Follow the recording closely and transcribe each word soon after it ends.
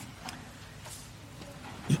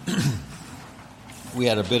We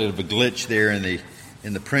had a bit of a glitch there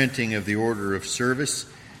in the printing of the order of service.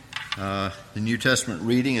 The New Testament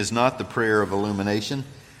reading is not the prayer of illumination,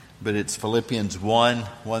 but it's Philippians 1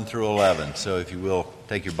 through 11. So if you will,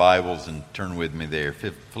 take your Bibles and turn with me there.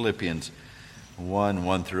 Philippians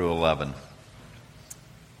 1 through 11.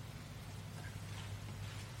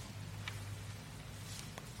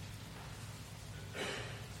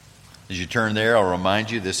 As you turn there, I'll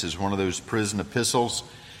remind you, this is one of those prison epistles.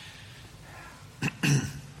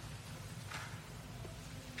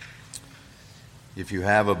 If you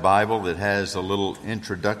have a Bible that has a little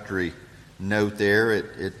introductory note there,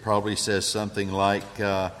 it probably says something like,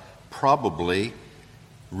 probably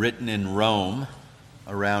written in Rome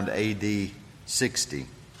around A.D. 60.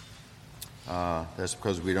 That's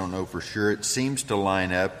because we don't know for sure. It seems to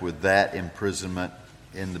line up with that imprisonment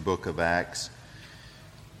in the book of Acts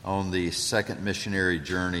on the second missionary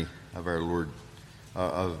journey of our Lord,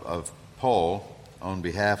 of Paul on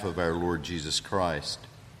behalf of our Lord Jesus Christ.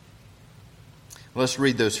 Let's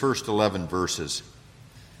read those first 11 verses.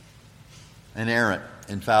 Inerrant,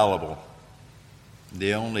 infallible,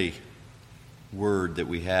 the only word that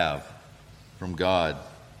we have from God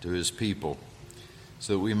to His people,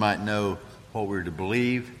 so that we might know what we're to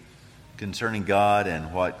believe concerning God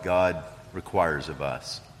and what God requires of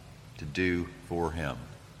us to do for Him.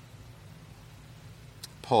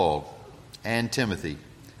 Paul and Timothy,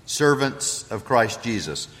 servants of Christ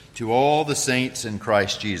Jesus, to all the saints in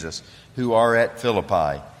Christ Jesus who are at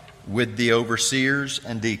Philippi, with the overseers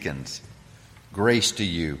and deacons, grace to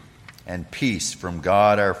you and peace from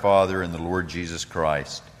God our Father and the Lord Jesus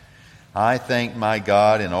Christ. I thank my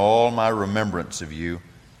God in all my remembrance of you,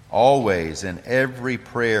 always in every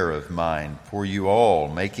prayer of mine for you all,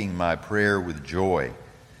 making my prayer with joy,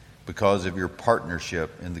 because of your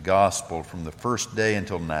partnership in the gospel from the first day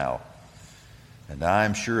until now. And I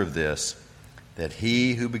am sure of this, that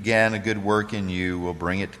He who began a good work in you will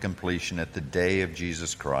bring it to completion at the day of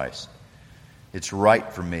Jesus Christ. It's right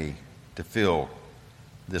for me to feel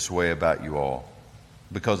this way about you all,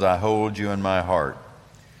 because I hold you in my heart.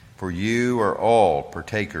 For you are all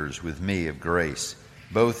partakers with me of grace,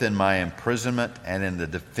 both in my imprisonment and in the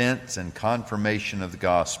defense and confirmation of the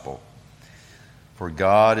gospel. For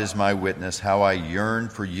God is my witness how I yearn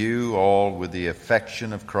for you all with the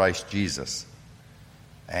affection of Christ Jesus.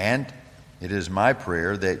 And it is my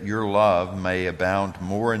prayer that your love may abound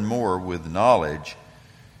more and more with knowledge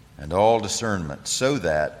and all discernment, so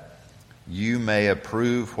that you may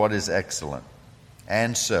approve what is excellent,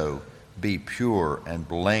 and so be pure and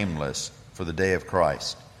blameless for the day of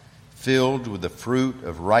Christ, filled with the fruit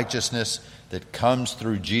of righteousness that comes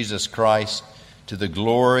through Jesus Christ, to the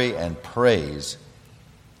glory and praise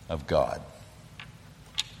of God.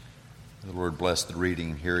 The Lord bless the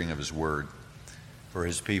reading and hearing of His word for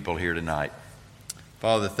His people here tonight.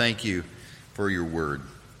 Father, thank you for your word.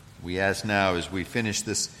 We ask now, as we finish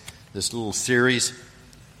this little series,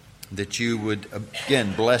 that you would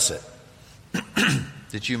again bless it,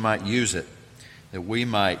 that you might use it, that we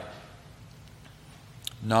might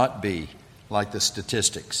not be like the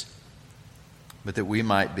statistics, but that we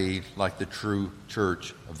might be like the true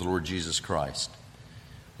church of the Lord Jesus Christ,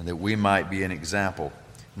 and that we might be an example,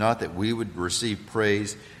 not that we would receive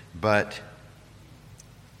praise, but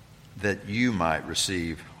that you might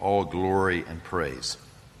receive all glory and praise.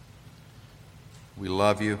 We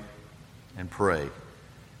love you and pray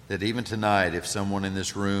that even tonight, if someone in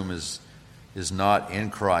this room is not in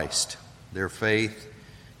Christ, their faith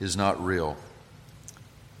is not real,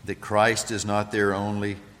 that Christ is not their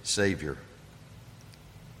only Savior,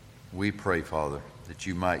 we pray, Father, that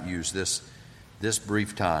you might use this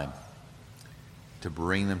brief time to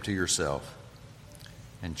bring them to yourself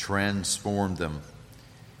and transform them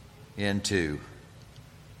into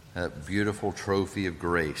that beautiful trophy of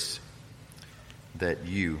grace that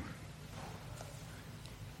you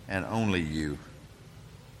and only you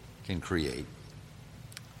can create.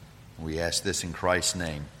 We ask this in Christ's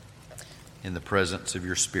name, in the presence of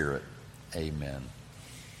your Spirit. Amen.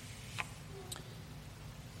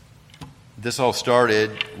 This all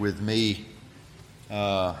started with me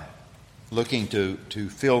looking to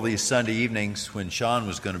fill these Sunday evenings when Sean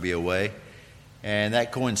was going to be away. And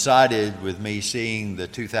that coincided with me seeing the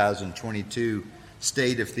 2022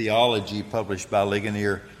 State of Theology published by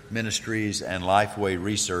Ligonier Ministries and Lifeway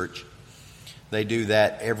Research. They do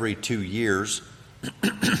that every 2 years.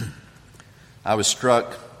 I was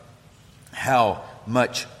struck how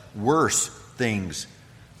much worse things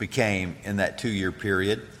became in that 2-year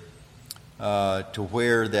period, to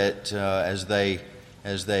where that as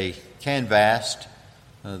they canvassed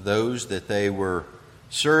those that they were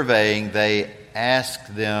surveying, they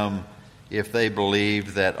asked them if they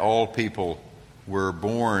believed that all people were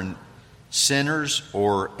born sinners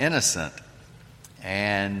or innocent.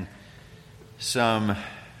 And some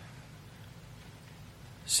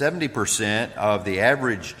 70% of the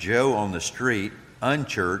average Joe on the street,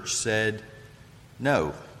 unchurched, said,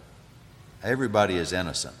 no, everybody is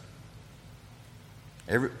innocent.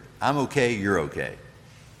 I'm okay, you're okay.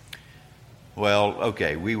 Well,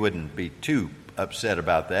 okay, we wouldn't be too upset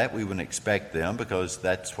about that. We wouldn't expect them, because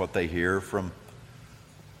that's what they hear from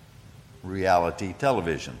reality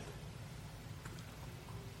television.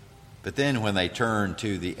 But then when they turn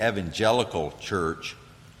to the evangelical church,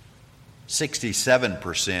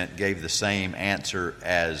 67% gave the same answer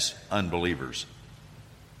as unbelievers,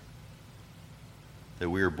 that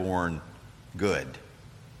we are born good,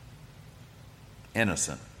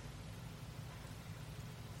 innocent.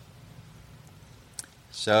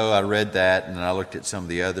 So I read that, and I looked at some of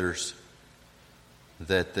the others,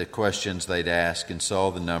 that the questions they'd ask, and saw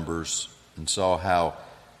the numbers, and saw how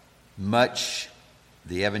much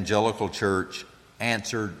the evangelical church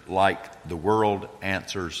answered like the world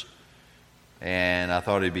answers. And I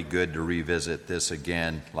thought it'd be good to revisit this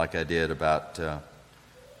again, like I did about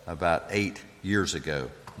 8 years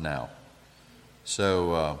ago now.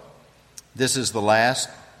 So this is the last.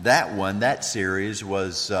 That series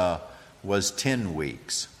was 10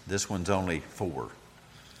 weeks. This one's only 4.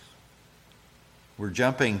 We're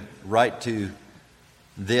jumping right to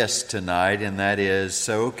this tonight, and that is,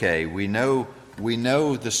 so okay, we know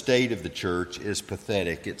the state of the church is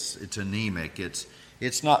pathetic. It's anemic.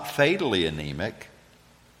 It's not fatally anemic.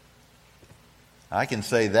 I can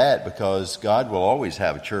say that because God will always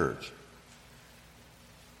have a church.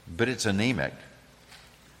 But it's anemic.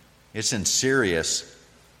 It's in serious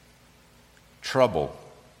trouble.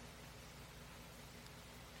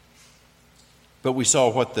 But we saw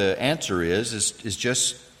what the answer is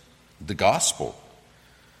just the gospel.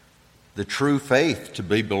 The true faith to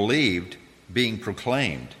be believed being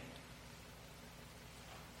proclaimed.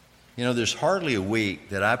 You know, there's hardly a week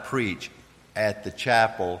that I preach at the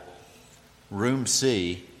chapel, room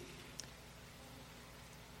C,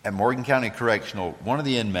 at Morgan County Correctional. One of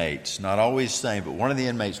the inmates, not always the same, but one of the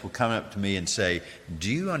inmates will come up to me and say, do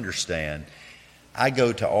you understand? I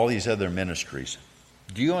go to all these other ministries.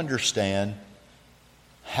 Do you understand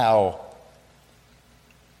how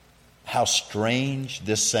strange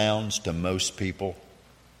this sounds to most people?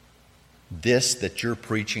 This that you're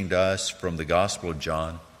preaching to us from the Gospel of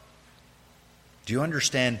John? Do you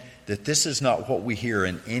understand that this is not what we hear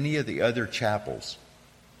in any of the other chapels?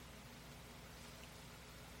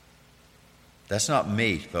 That's not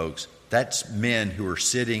me, folks. That's men who are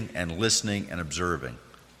sitting and listening and observing.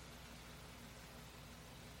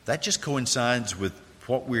 That just coincides with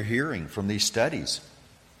what we're hearing from these studies.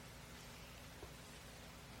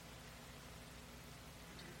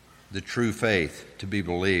 The true faith to be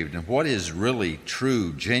believed. And what is really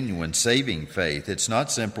true, genuine, saving faith? It's not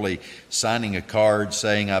simply signing a card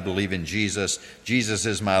saying, I believe in Jesus. Jesus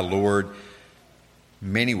is my Lord.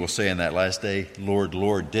 Many will say in that last day, Lord,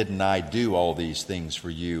 Lord, didn't I do all these things for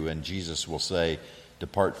you? And Jesus will say,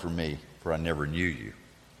 depart from me, for I never knew you.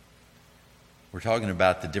 We're talking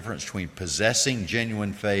about the difference between possessing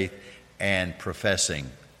genuine faith and professing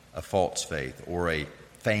a false faith or a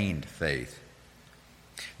feigned faith.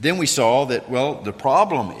 Then we saw that, the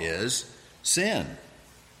problem is sin.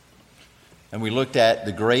 And we looked at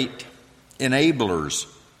the great enablers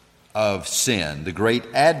of sin, the great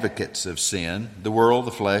advocates of sin, the world,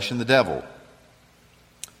 the flesh, and the devil.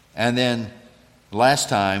 And then last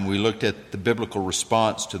time we looked at the biblical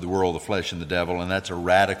response to the world, the flesh, and the devil, and that's a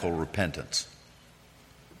radical repentance.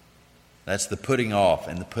 That's the putting off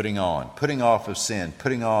and the putting on. Putting off of sin,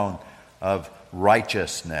 putting on of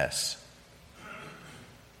righteousness.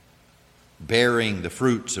 Bearing the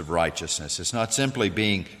fruits of righteousness. It's not simply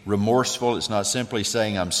being remorseful. It's not simply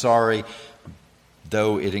saying, I'm sorry,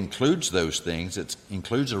 though it includes those things. It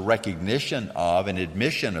includes a recognition of, an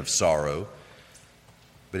admission of sorrow,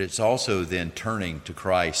 but it's also then turning to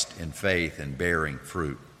Christ in faith and bearing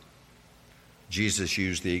fruit. Jesus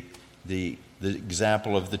used the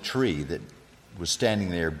example of the tree that was standing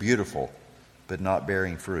there beautiful, but not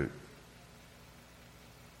bearing fruit.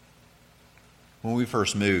 When we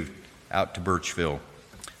first moved out to Birchville,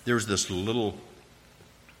 there was this little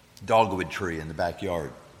dogwood tree in the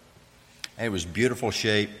backyard. And it was beautiful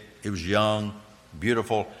shape. It was young,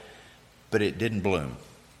 beautiful, but it didn't bloom.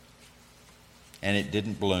 And it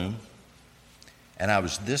didn't bloom. And I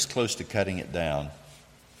was this close to cutting it down.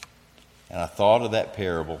 And I thought of that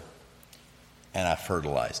parable, and I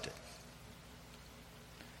fertilized it.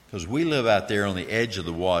 Because we live out there on the edge of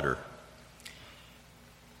the water.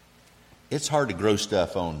 it's hard to grow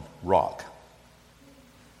stuff on rock.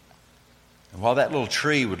 And while that little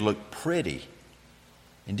tree would look pretty,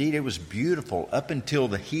 indeed it was beautiful up until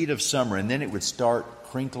the heat of summer, and then it would start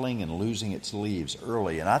crinkling and losing its leaves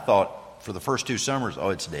early. And I thought for the first 2 summers, oh,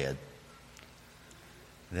 it's dead.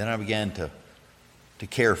 Then I began to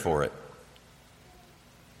care for it.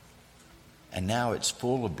 And now it's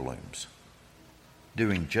full of blooms,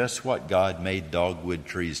 doing just what God made dogwood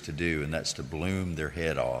trees to do, and that's to bloom their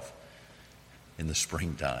head off in the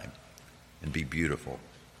springtime and be beautiful.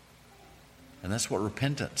 And that's what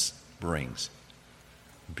repentance brings.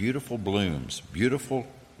 Beautiful blooms, beautiful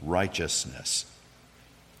righteousness.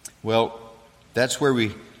 Well, that's where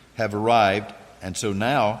we have arrived, and so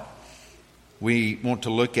now we want to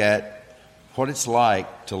look at what it's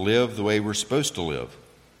like to live the way we're supposed to live,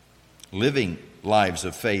 living lives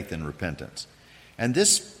of faith and repentance. And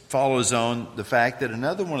this follows on the fact that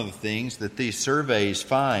another one of the things that these surveys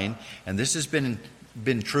find, and this has been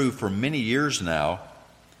true for many years now,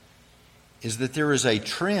 is that there is a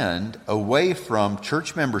trend away from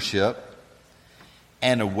church membership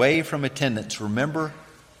and away from attendance. Remember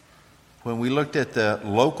when we looked at the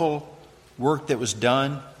local work that was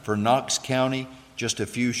done for Knox County just a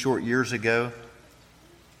few short years ago?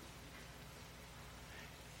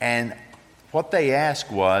 And what they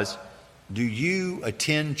asked was, do you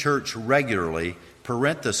attend church regularly,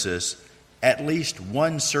 parenthesis, at least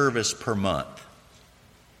one service per month?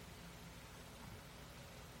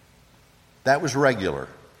 That was regular.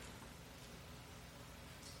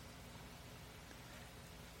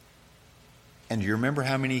 And do you remember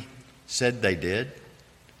how many said they did?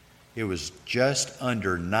 It was just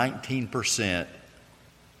under 19%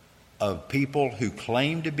 of people who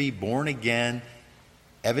claim to be born-again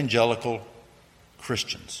evangelical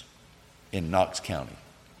Christians in Knox County.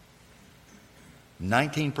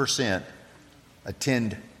 19%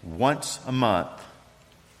 attend once a month.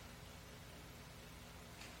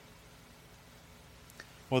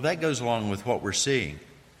 Well, that goes along with what we're seeing.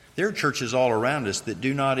 There are churches all around us that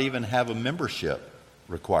do not even have a membership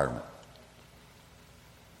requirement.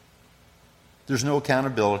 There's no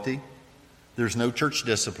accountability. There's no church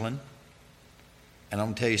discipline. And I'm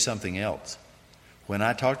going to tell you something else. When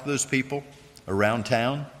I talk to those people around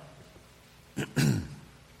town,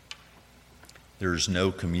 there's no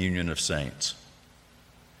communion of saints.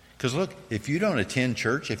 Because look, if you don't attend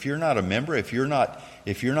church, if you're not a member, if you're not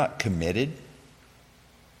committed,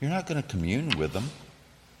 you're not going to commune with them.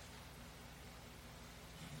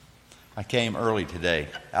 I came early today,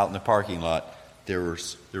 out in the parking lot. There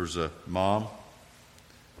was a mom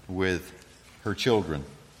with her children,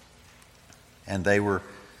 and they were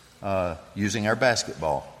using our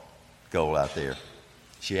basketball goal out there.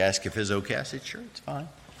 She asked if it was okay. I said, sure, it's fine.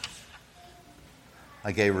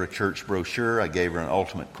 I gave her a church brochure. I gave her an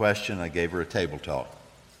ultimate question. I gave her a table talk.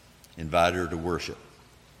 Invited her to worship.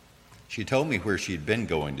 She told me where she'd been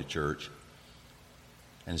going to church.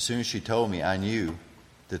 And as soon as she told me, I knew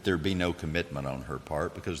that there'd be no commitment on her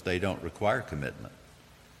part, because they don't require commitment.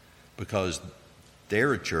 Because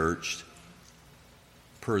they're a church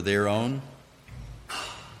per their own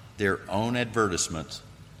advertisements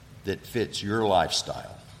that fits your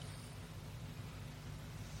lifestyle.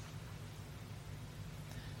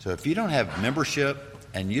 So if you don't have membership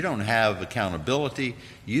and you don't have accountability,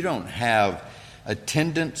 you don't have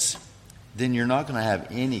attendance, then you're not going to have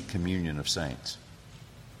any communion of saints.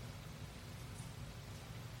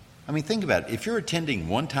 I mean, think about it. If you're attending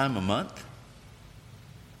one time a month,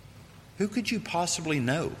 who could you possibly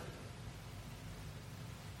know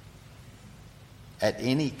at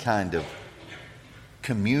any kind of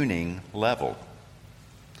communing level?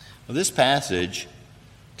 Well, this passage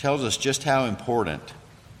tells us just how important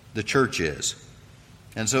the church is.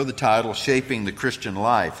 And so the title, Shaping the Christian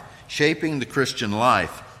Life. Shaping the Christian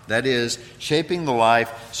life. That is, shaping the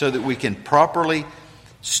life so that we can properly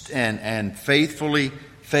and faithfully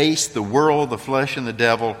face the world, the flesh, and the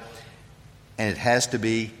devil. And it has to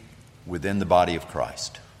be within the body of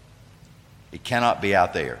Christ. It cannot be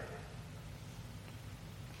out there.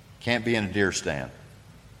 Can't be in a deer stand.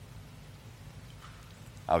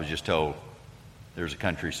 I was just told there's a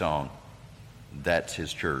country song. That's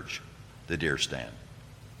his church, the deer stand.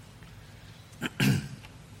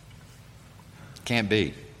 Can't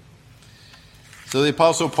be. So the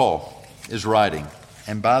Apostle Paul is writing.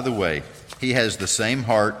 And by the way, he has the same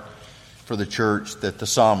heart for the church that the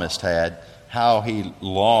psalmist had. How he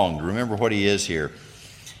longed. Remember what he is here.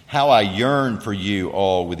 How I yearn for you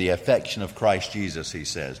all with the affection of Christ Jesus, he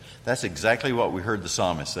says. That's exactly what we heard the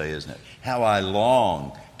psalmist say, isn't it? How I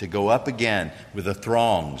long to go up again with the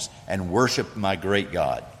throngs and worship my great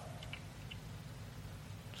God.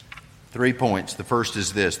 3 points. The first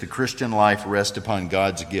is this: the Christian life rests upon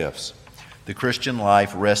God's gifts. The Christian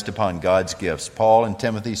life rests upon God's gifts. Paul and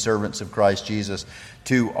Timothy, servants of Christ Jesus,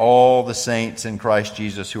 to all the saints in Christ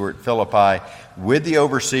Jesus who are at Philippi, with the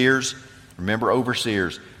overseers. Remember,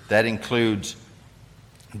 overseers,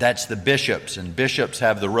 that's the bishops, and bishops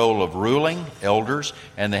have the role of ruling, elders,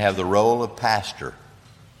 and they have the role of pastor.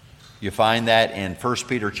 You find that in 1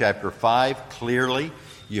 Peter chapter 5 clearly.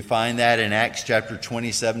 You find that in Acts chapter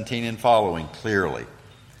 20, 17 and following clearly.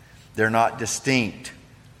 They're not distinct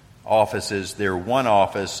offices. They're one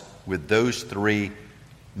office with those three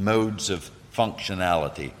modes of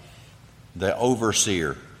functionality: the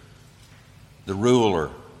overseer, the ruler,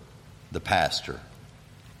 the pastor,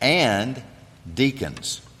 and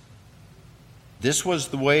deacons. This was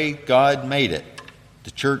the way God made it,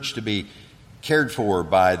 the church to be cared for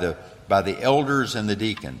by the elders and the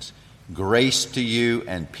deacons. Grace to you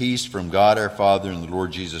and peace from God our Father and the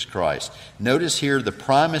Lord Jesus Christ. Notice here the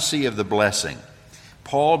primacy of the blessing.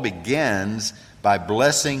 Paul begins by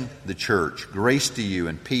blessing the church. Grace to you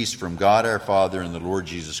and peace from God our Father and the Lord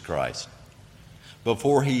Jesus Christ.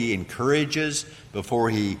 Before he encourages, before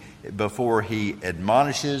he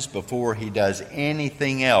admonishes, before he does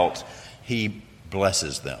anything else, he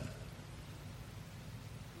blesses them.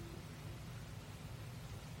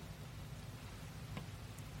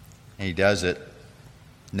 And he does it,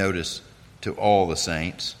 notice, to all the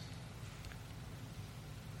saints.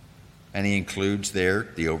 And he includes there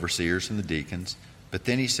the overseers and the deacons. But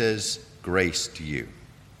then he says, grace to you.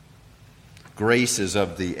 Grace is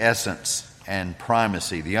of the essence and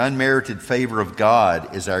primacy. The unmerited favor of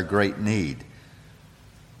God is our great need.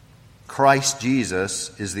 Christ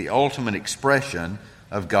Jesus is the ultimate expression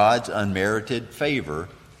of God's unmerited favor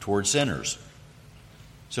toward sinners.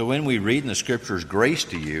 So when we read in the Scriptures, grace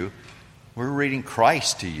to you, we're reading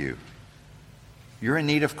Christ to you. You're in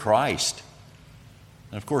need of Christ.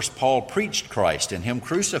 And of course, Paul preached Christ and Him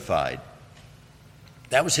crucified.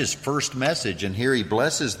 That was his first message, and here he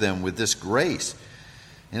blesses them with this grace.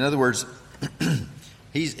 In other words,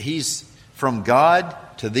 he's from God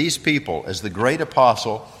to these people as the great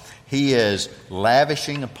apostle. He is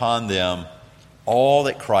lavishing upon them all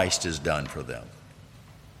that Christ has done for them.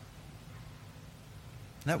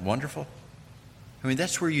 Isn't that wonderful? I mean,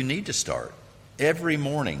 that's where you need to start. Every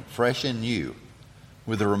morning, fresh and new,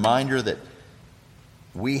 with a reminder that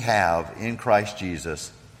we have in Christ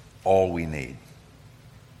Jesus all we need.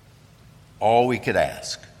 All we could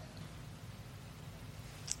ask.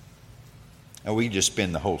 Now, we just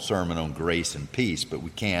spend the whole sermon on grace and peace, but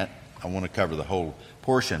we can't. I want to cover the whole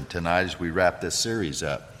portion tonight as we wrap this series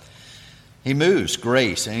up. He moves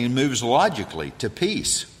grace, and he moves logically to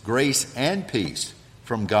peace. Grace and peace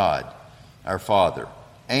from God, our Father,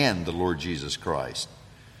 and the Lord Jesus Christ.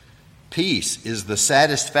 Peace is the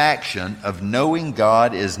satisfaction of knowing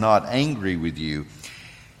God is not angry with you.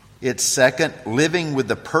 It's second, living with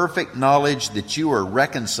the perfect knowledge that you are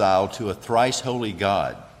reconciled to a thrice holy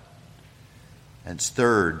God. And it's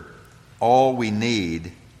third, all we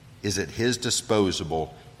need is at His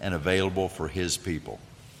disposal and available for His people.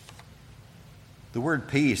 The word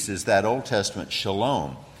peace is that Old Testament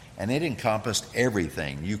shalom, and it encompassed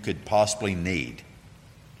everything you could possibly need.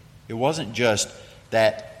 It wasn't just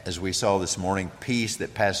that, as we saw this morning, peace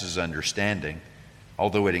that passes understanding,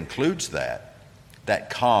 although it includes that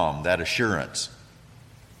calm, that assurance.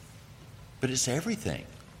 But it's everything.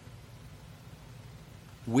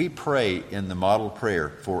 We pray in the model prayer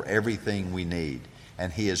for everything we need,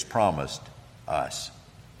 and He has promised us.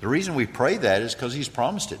 The reason we pray that is because He's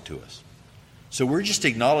promised it to us. So we're just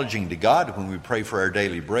acknowledging to God when we pray for our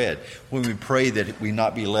daily bread, when we pray that we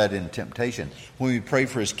not be led into temptation, when we pray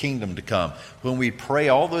for His kingdom to come, when we pray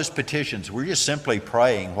all those petitions, we're just simply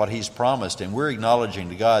praying what He's promised, and we're acknowledging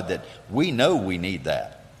to God that we know we need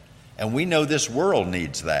that, and we know this world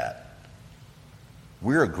needs that.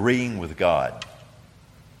 We're agreeing with God.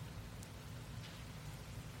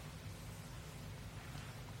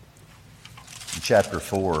 In chapter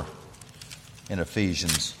 4 in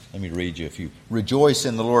Ephesians, let me read you a few. Rejoice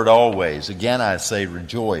in the Lord always. Again, I say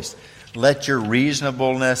rejoice. Let your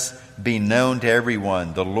reasonableness be known to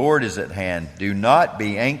everyone. The Lord is at hand. Do not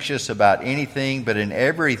be anxious about anything, but in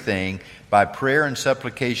everything, by prayer and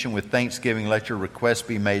supplication with thanksgiving, let your requests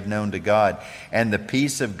be made known to God. And the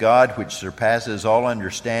peace of God, which surpasses all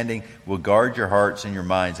understanding, will guard your hearts and your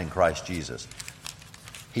minds in Christ Jesus.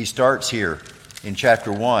 He starts here in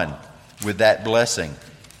chapter 1 with that blessing,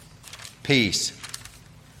 peace.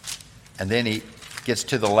 And then he gets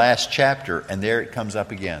to the last chapter, and there it comes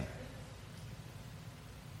up again.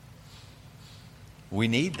 We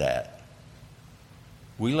need that.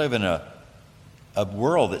 We live in a a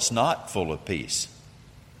world that's not full of peace.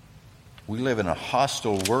 We live in a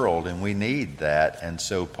hostile world, and we need that. And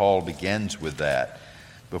so Paul begins with that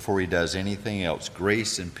before he does anything else.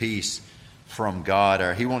 Grace and peace from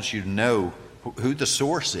God. He wants you to know who the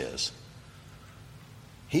source is.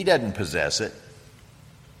 He doesn't possess it.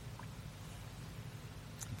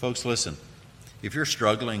 Folks, listen. If you're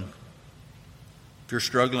struggling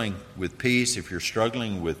with peace, if you're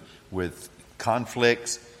struggling with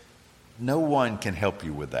conflicts, no one can help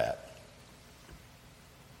you with that.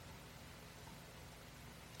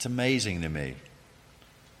 It's amazing to me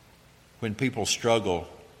when people struggle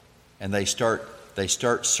and they start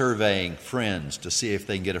surveying friends to see if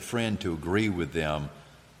they can get a friend to agree with them,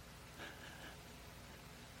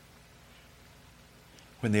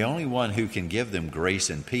 when the only one who can give them grace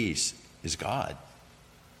and peace is God.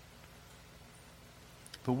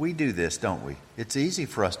 But we do this, don't we? It's easy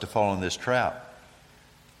for us to fall in this trap.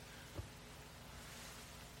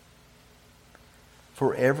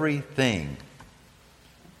 For everything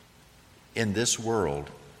in this world,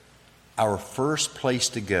 our first place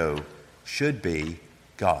to go should be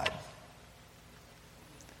God.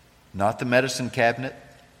 Not the medicine cabinet,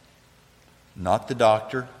 not the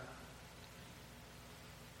doctor,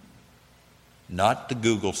 not the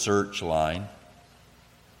Google search line,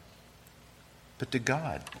 but to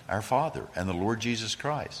God, our Father, and the Lord Jesus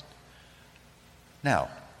Christ. Now,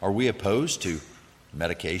 are we opposed to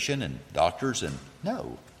medication and doctors? And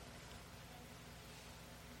no.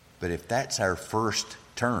 But if that's our first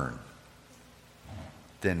turn,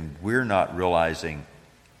 then we're not realizing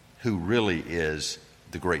who really is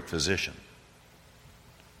the great physician.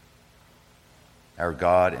 Our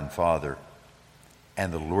God and Father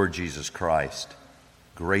and the Lord Jesus Christ,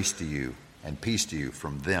 grace to you and peace to you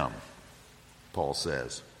from them, Paul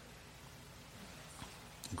says.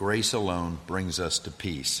 Grace alone brings us to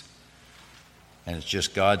peace. And it's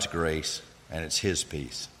just God's grace and it's His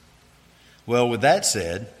peace. Well, with that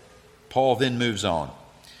said, Paul then moves on.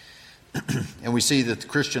 And we see that the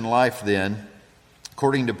Christian life then,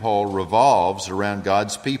 according to Paul, revolves around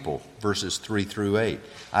God's people, verses 3 through 8.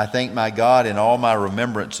 I thank my God in all my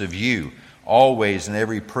remembrance of you, always in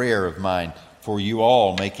every prayer of mine, for you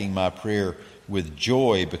all, making my prayer with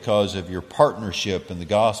joy because of your partnership in the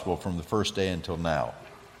gospel from the first day until now.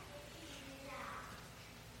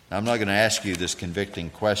 Now, I'm not going to ask you this convicting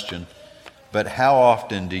question, but how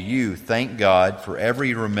often do you thank God for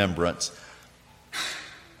every remembrance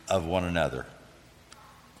of one another?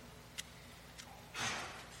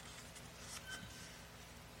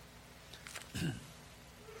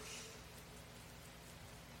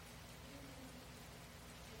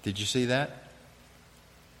 Did you see that?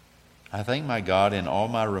 I thank my God in all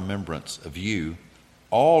my remembrance of you,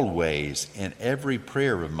 always in every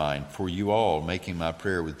prayer of mine, for you all, making my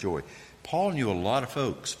prayer with joy. Paul knew a lot of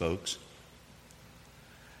folks.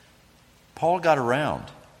 Paul got around.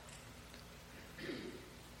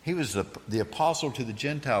 He was the apostle to the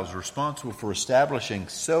Gentiles, responsible for establishing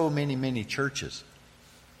so many churches.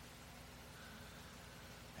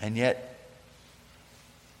 And yet,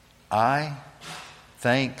 I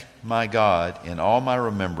thank my God in all my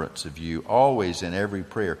remembrance of you, always in every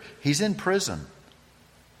prayer. He's in prison.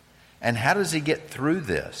 And how does he get through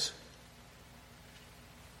this?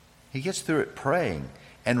 He gets through it praying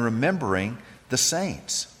and remembering the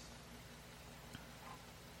saints.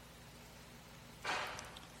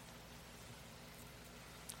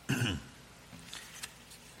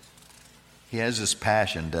 He has this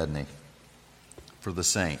passion, doesn't he, for the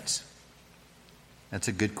saints. That's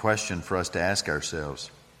a good question for us to ask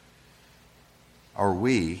ourselves. Are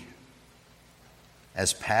we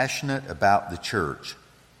as passionate about the church,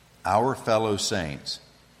 our fellow saints,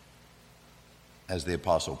 as the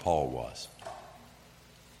Apostle Paul was?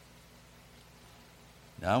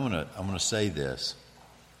 Now I'm going to say this.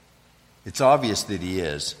 It's obvious that he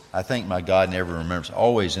is. I thank my God in every remembrance,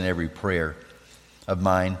 always in every prayer of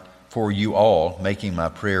mine, for you all, making my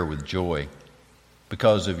prayer with joy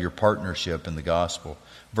because of your partnership in the gospel.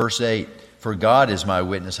 Verse 8, for God is my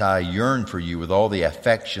witness, how I yearn for you with all the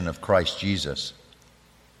affection of Christ Jesus.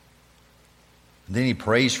 And then he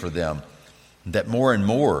prays for them that more and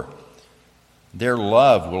more their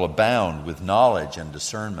love will abound with knowledge and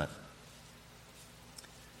discernment.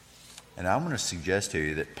 And I'm going to suggest to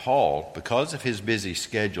you that Paul, because of his busy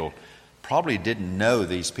schedule, probably didn't know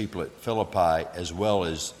these people at Philippi as well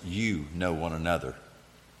as you know one another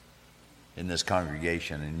in this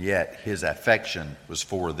congregation, and yet his affection was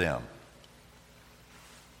for them.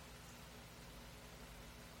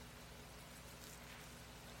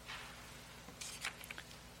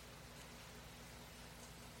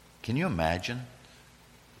 Can you imagine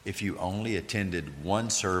if you only attended one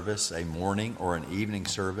service, a morning or an evening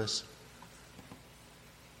service?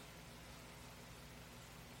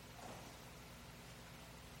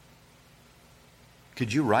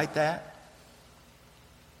 Could you write that?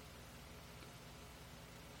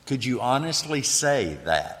 Could you honestly say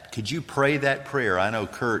that? Could you pray that prayer? I know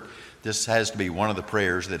Kurt, this has to be one of the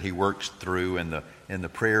prayers that he works through in the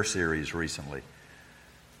prayer series recently.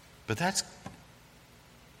 But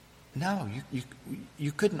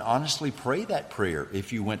you couldn't honestly pray that prayer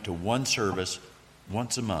if you went to one service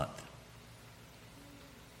once a month.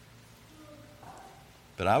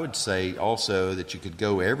 But I would say also that you could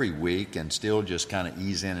go every week and still just kind of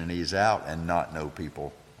ease in and ease out and not know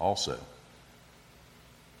people also.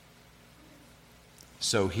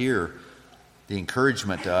 So here, the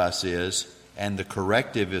encouragement to us is, and the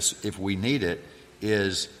corrective is, if we need it,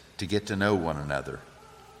 is to get to know one another.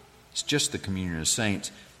 It's just the communion of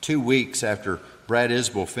saints. 2 weeks after Brad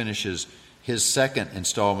Isbell finishes his second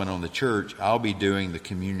installment on the church, I'll be doing the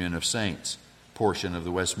communion of saints portion of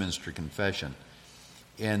the Westminster Confession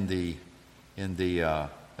in the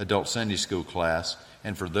adult Sunday school class.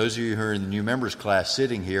 And for those of you who are in the new members class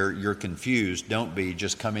sitting here, you're confused. Don't be.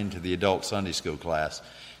 Just come into the adult Sunday school class,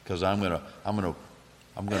 because I'm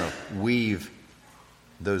gonna weave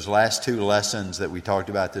those last 2 lessons that we talked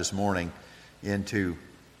about this morning into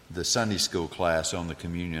the Sunday school class on the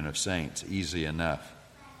communion of saints. Easy enough.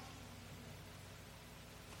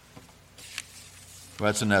 Well,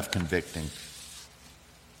 that's enough convicting.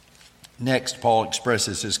 Next, Paul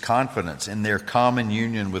expresses his confidence in their common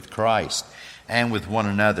union with Christ and with one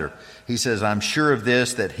another. He says, I'm sure of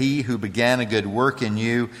this, that he who began a good work in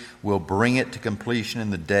you will bring it to completion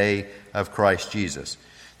in the day of Christ Jesus.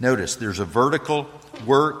 Notice, there's a vertical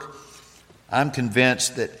work. I'm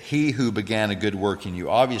convinced that he who began a good work in you,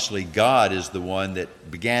 obviously God is the one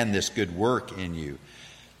that began this good work in you.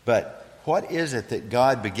 But what is it that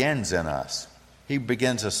God begins in us? He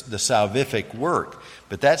begins the salvific work.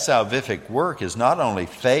 But that salvific work is not only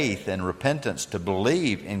faith and repentance to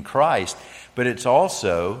believe in Christ, but it's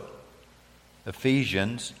also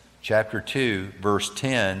Ephesians chapter 2, verse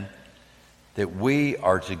 10, that we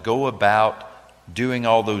are to go about doing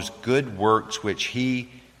all those good works which he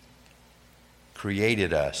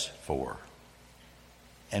created us for.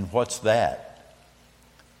 And what's that?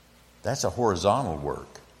 That's a horizontal work.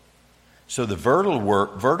 So the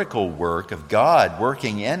vertical work of God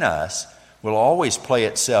working in us will always play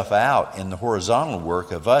itself out in the horizontal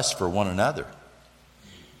work of us for one another.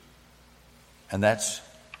 And that's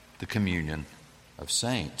the communion of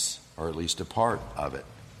saints, or at least a part of it.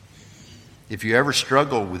 If you ever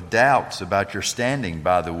struggle with doubts about your standing,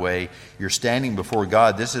 by the way, your standing before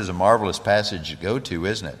God, this is a marvelous passage to go to,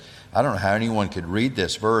 isn't it? I don't know how anyone could read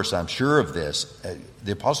this verse. I'm sure of this.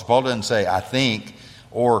 The Apostle Paul doesn't say, I think,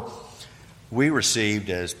 or we received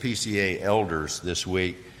as PCA elders this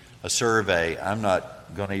week a survey. I'm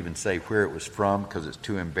not going to even say where it was from because it's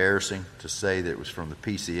too embarrassing to say that it was from the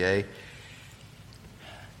PCA.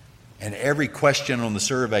 And every question on the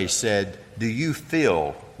survey said, do you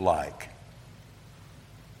feel like?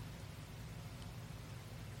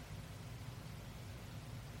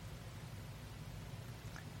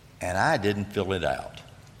 And I didn't fill it out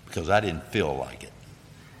because I didn't feel like it.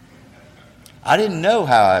 I didn't know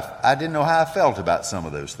how I felt about some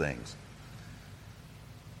of those things.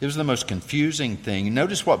 It was the most confusing thing.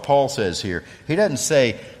 Notice what Paul says here. He doesn't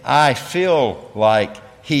say, I feel like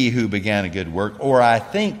he who began a good work, or I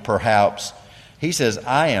think perhaps. He says,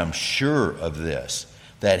 I am sure of this,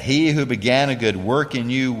 that he who began a good work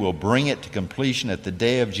in you will bring it to completion at the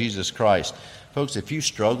day of Jesus Christ. Folks, if you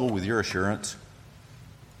struggle with your assurance,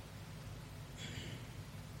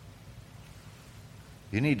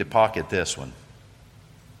 you need to pocket this one.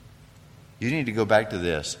 You need to go back to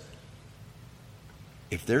this.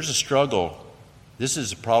 If there's a struggle, this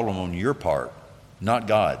is a problem on your part, not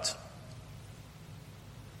God's.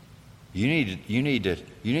 You need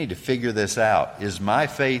to figure this out. Is my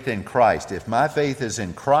faith in Christ? If my faith is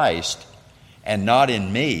in Christ and not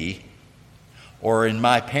in me or in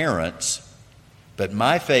my parents, but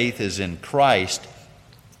my faith is in Christ,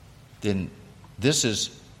 then this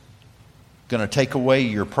is going to take away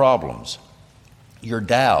your problems, your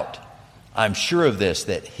doubt. I'm sure of this,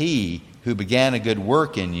 that he who began a good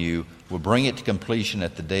work in you will bring it to completion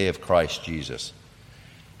at the day of Christ Jesus.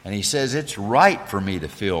 And he says, it's right for me to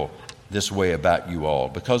feel this way about you all,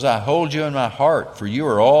 because I hold you in my heart, for you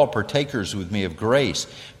are all partakers with me of grace,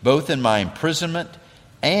 both in my imprisonment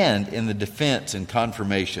and in the defense and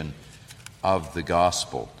confirmation of the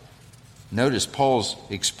gospel. Notice Paul's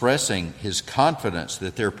expressing his confidence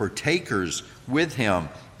that they're partakers with him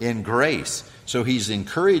in grace. So he's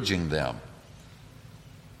encouraging them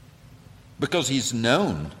because he's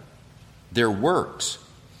known their works.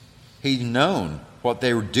 He's known what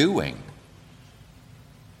they were doing.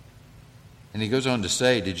 And he goes on to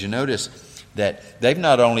say, did you notice that they've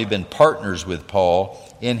not only been partners with Paul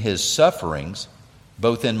in his sufferings,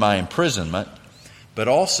 both in my imprisonment, but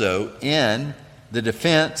also in the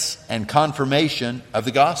defense and confirmation of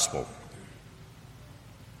the gospel.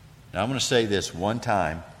 Now I'm going to say this one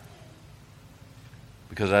time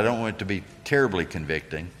because I don't want it to be terribly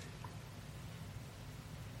convicting.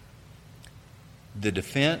 The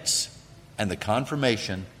defense and the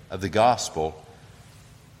confirmation of the gospel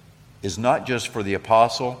is not just for the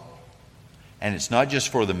apostle, and it's not just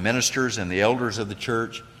for the ministers and the elders of the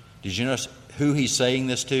church. Did you notice who he's saying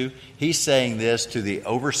this to? He's saying this to the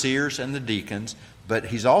overseers and the deacons, but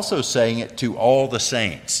he's also saying it to all the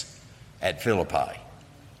saints at Philippi.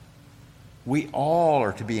 We all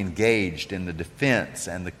are to be engaged in the defense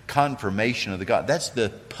and the confirmation of the gospel. That's the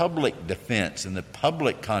public defense and the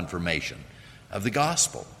public confirmation of the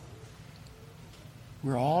gospel.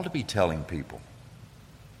 We're all to be telling people.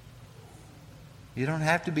 You don't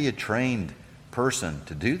have to be a trained person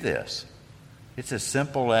to do this. It's as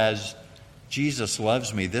simple as, Jesus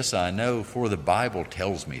loves me, this I know, for the Bible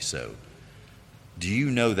tells me so. Do you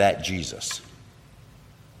know that Jesus?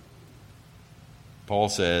 Paul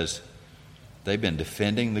says they've been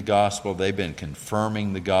defending the gospel, they've been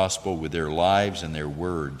confirming the gospel with their lives and their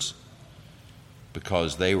words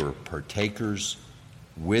because they were partakers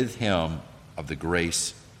with him of the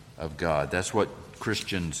grace of God. That's what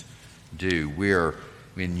Christians do. We're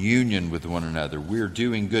in union with one another. We're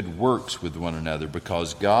doing good works with one another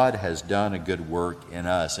because God has done a good work in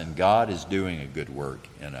us, and God is doing a good work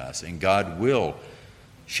in us, and God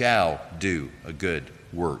shall do a good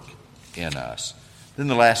work in us. Then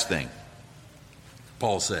the last thing,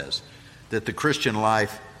 Paul says, that the Christian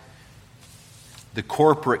life, the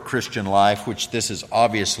corporate Christian life, which this is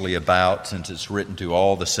obviously about since it's written to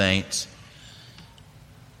all the saints,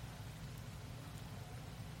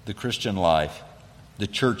 the Christian life, the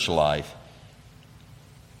church life,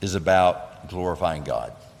 is about glorifying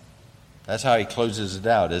God. That's how he closes it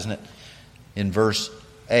out, isn't it? In verse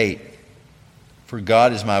 8, for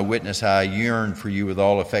God is my witness how I yearn for you with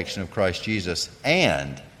all affection of Christ Jesus.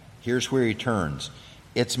 And, here's where he turns,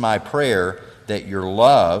 it's my prayer that your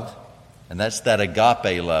love, and that's that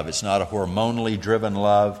agape love. It's not a hormonally driven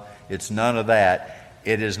love. It's none of that.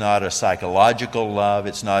 It is not a psychological love.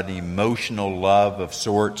 It's not an emotional love of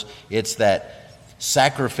sorts. It's that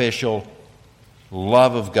sacrificial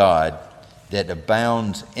love of God that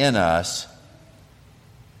abounds in us.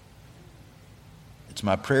 It's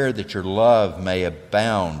my prayer that your love may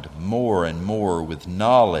abound more and more with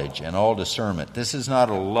knowledge and all discernment. This is not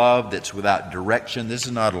a love that's without direction. This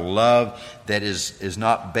is not a love that is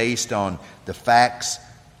not based on the facts.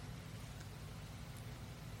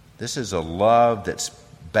 This is a love that's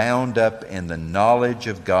bound up in the knowledge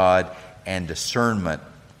of God and discernment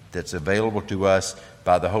that's available to us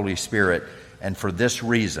by the Holy Spirit. And for this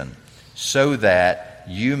reason, so that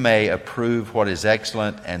you may approve what is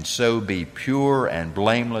excellent and so be pure and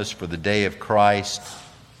blameless for the day of Christ,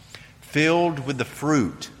 filled with the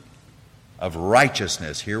fruit of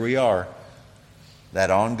righteousness. Here we are,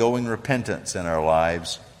 that ongoing repentance in our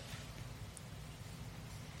lives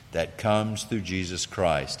that comes through Jesus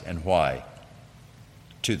Christ. And why?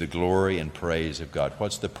 To the glory and praise of God.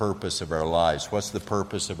 What's the purpose of our lives? What's the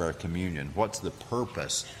purpose of our communion? What's the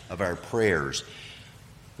purpose of our prayers?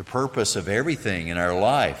 The purpose of everything in our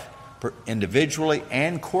life, individually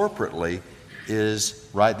and corporately, is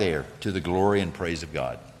right there, to the glory and praise of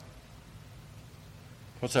God.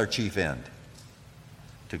 What's our chief end?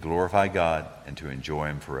 To glorify God and to enjoy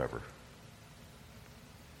Him forever.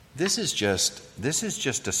 This is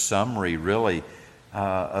just a summary, really,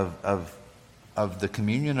 of the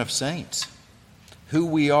communion of saints, who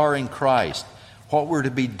we are in Christ, what we're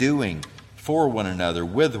to be doing for one another,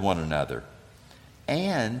 with one another,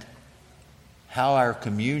 and how our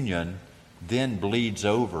communion then bleeds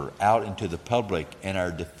over out into the public in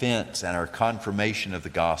our defense and our confirmation of the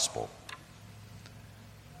gospel.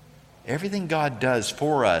 Everything God does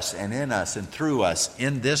for us and in us and through us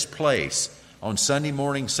in this place on Sunday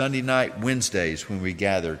morning, Sunday night, Wednesdays when we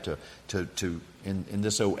gather in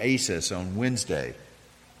this oasis on Wednesday.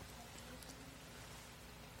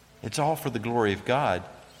 It's all for the glory of God,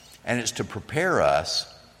 and it's to prepare us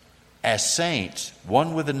as saints,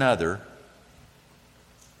 one with another,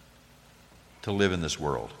 to live in this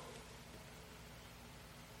world.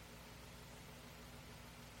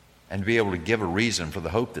 And be able to give a reason for the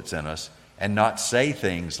hope that's in us and not say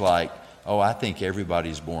things like, oh, I think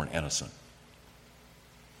everybody's born innocent.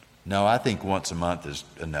 No, I think once a month is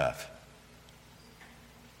enough.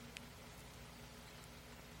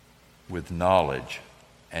 With knowledge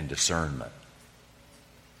and discernment,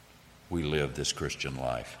 we live this Christian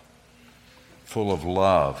life, full of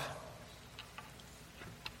love.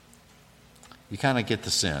 You kind of get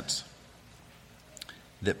the sense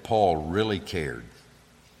that Paul really cared,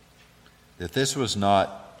 that this was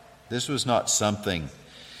not something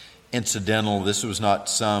incidental, this was not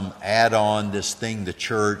some add-on, this thing, the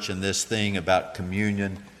church, and this thing about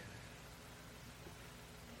communion,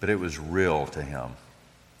 but it was real to him,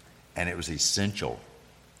 and it was essential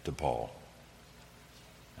to Paul.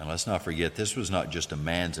 And let's not forget, this was not just a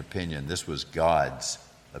man's opinion, this was God's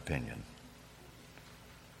opinion,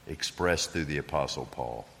 expressed through the Apostle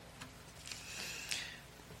Paul.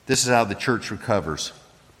 This is how the church recovers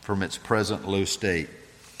from its present low state.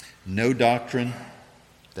 No doctrine,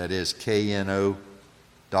 that is K-N-O,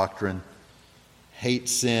 doctrine, hate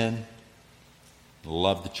sin,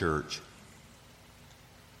 love the church,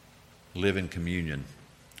 live in communion,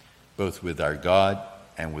 both with our God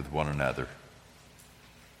and with one another.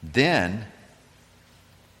 Then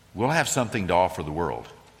we'll have something to offer the world.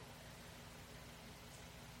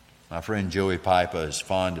 My friend Joey Pipa is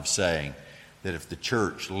fond of saying that if the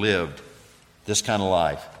church lived this kind of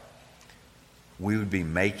life, we would be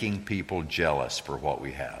making people jealous for what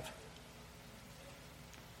we have.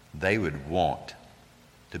 They would want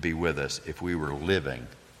to be with us if we were living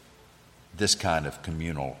this kind of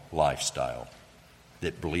communal lifestyle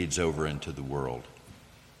that bleeds over into the world.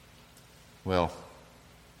 Well,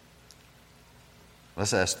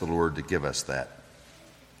 let's ask the Lord to give us that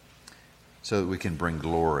so that we can bring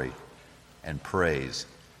glory and praise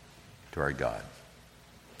to our God.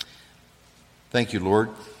 Thank you, Lord,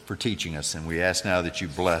 for teaching us, and we ask now that you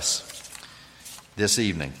bless this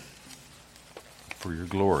evening for your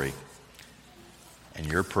glory and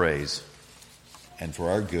your praise and for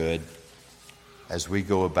our good as we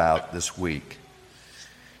go about this week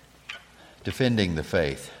defending the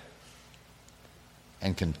faith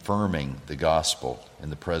and confirming the gospel in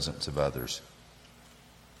the presence of others.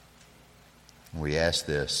 We ask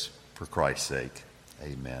this for Christ's sake.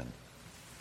 Amen.